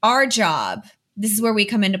our job, this is where we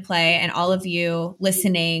come into play, and all of you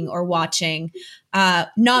listening or watching,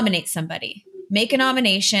 nominate somebody. Make a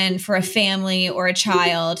nomination for a family or a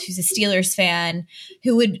child who's a Steelers fan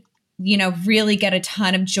who would, really get a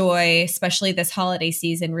ton of joy, especially this holiday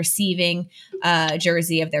season, receiving a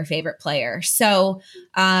jersey of their favorite player. So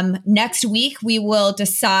next week we will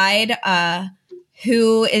decide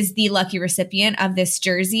who is the lucky recipient of this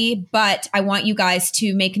jersey. But I want you guys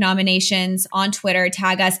to make nominations on Twitter.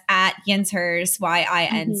 Tag us at Yinzhers,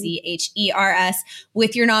 YINZHERS,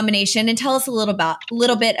 with your nomination, and tell us a little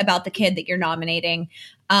bit about the kid that you're nominating.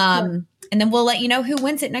 And then we'll let you know who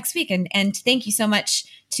wins it next week. And thank you so much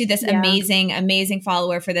to this amazing, amazing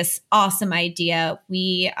follower for this awesome idea.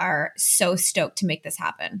 We are so stoked to make this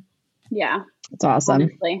happen. Yeah. It's awesome.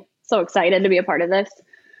 Honestly, so excited to be a part of this.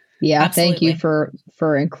 Yeah. Absolutely. Thank you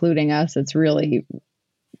for including us. It's really,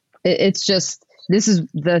 it's just, this is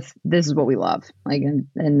what we love. Like,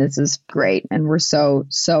 and this is great. And we're so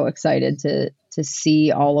excited to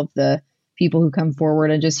see all of the people who come forward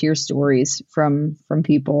and just hear stories from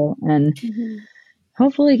people, and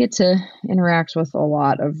hopefully get to interact with a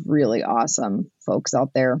lot of really awesome folks out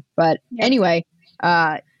there. But anyway,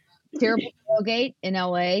 terrible tailgate in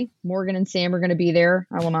LA. Morgan and Sam are going to be there.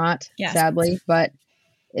 I will not, sadly, but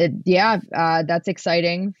that's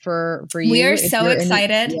exciting for you. We are so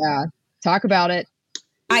excited. Talk about it.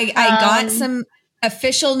 I got some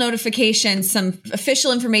official notifications, some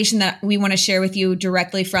official information that we want to share with you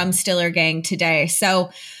directly from Stiller Gang today.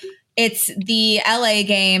 So it's the LA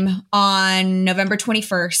game on November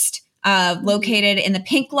 21st, located in the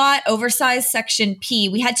Pink Lot, oversized section P.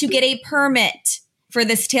 We had to get a permit for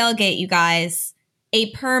this tailgate, you guys.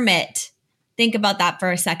 A permit. Think about that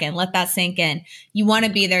for a second. Let that sink in. You want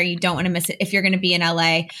to be there. You don't want to miss it if you're going to be in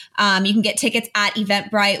LA. You can get tickets at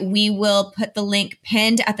Eventbrite. We will put the link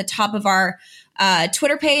pinned at the top of our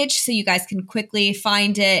Twitter page so you guys can quickly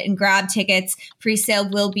find it and grab tickets. Pre-sale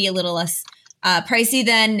will be a little less pricey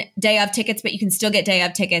than day of tickets, but you can still get day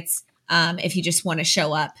of tickets if you just want to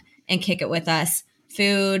show up and kick it with us.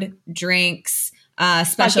 Food, drinks,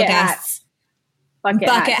 special guests. Bucket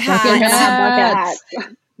hats.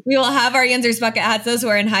 We will have our Yinzers bucket hats. Those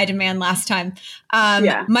were in high demand last time.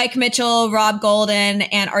 Mike Mitchell, Rob Golden,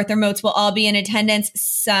 and Arthur Moats will all be in attendance.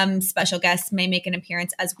 Some special guests may make an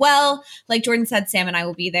appearance as well. Like Jordan said, Sam and I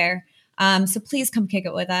will be there. So please come kick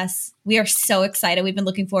it with us. We are so excited. We've been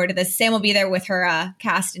looking forward to this. Sam will be there with her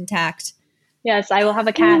cast intact. Yes, I will have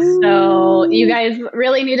a cast. So you guys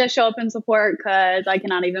really need to show up and support, because I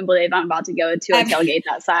cannot even believe I'm about to go to a tailgate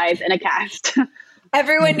that size in a cast.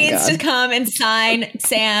 Everyone needs to come and sign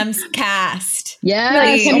Sam's cast.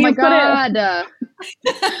 Yes. Oh my God.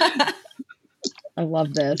 I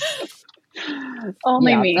love this.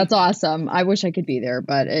 Only me. That's awesome. I wish I could be there,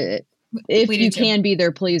 but if you can be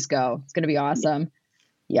there, please go. It's going to be awesome.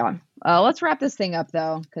 Yeah. Let's wrap this thing up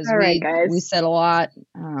though, because we said a lot,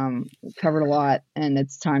 we covered a lot, and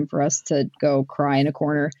it's time for us to go cry in a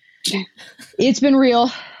corner. It's been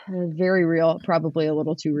real, very real, probably a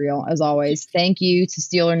little too real as always. Thank you to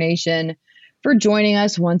Steeler Nation for joining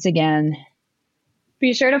us once again.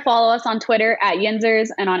 Be sure to follow us on Twitter at Yinzers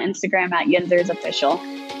and on Instagram at Yinzers Official.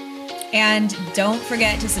 And don't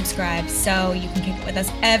forget to subscribe so you can kick it with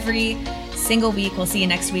us every single week. We'll see you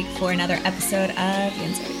next week for another episode of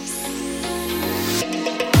Yinzers.